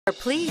We're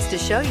pleased to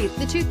show you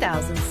the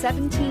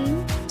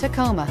 2017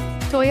 Tacoma.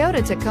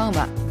 Toyota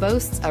Tacoma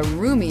boasts a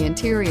roomy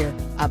interior,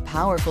 a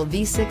powerful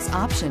V6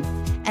 option,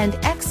 and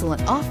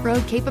excellent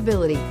off-road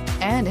capability,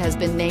 and has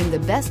been named the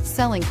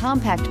best-selling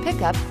compact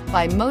pickup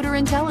by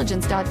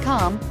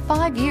MotorIntelligence.com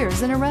 5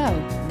 years in a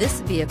row.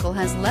 This vehicle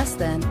has less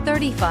than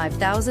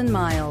 35,000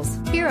 miles.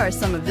 Here are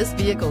some of this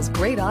vehicle's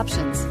great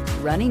options: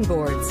 running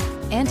boards,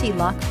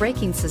 anti-lock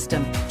braking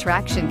system,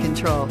 traction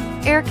control,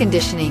 air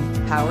conditioning,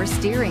 power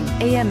steering,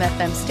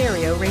 AM/FM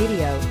stereo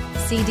radio,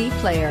 CD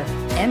player,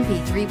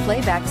 MP3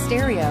 playback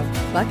stereo,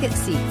 bucket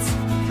seats,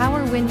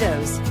 power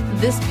windows.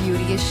 This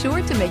beauty is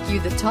sure to make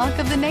you the talk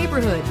of the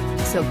neighborhood.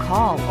 So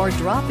call or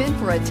drop in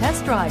for a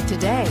test drive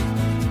today.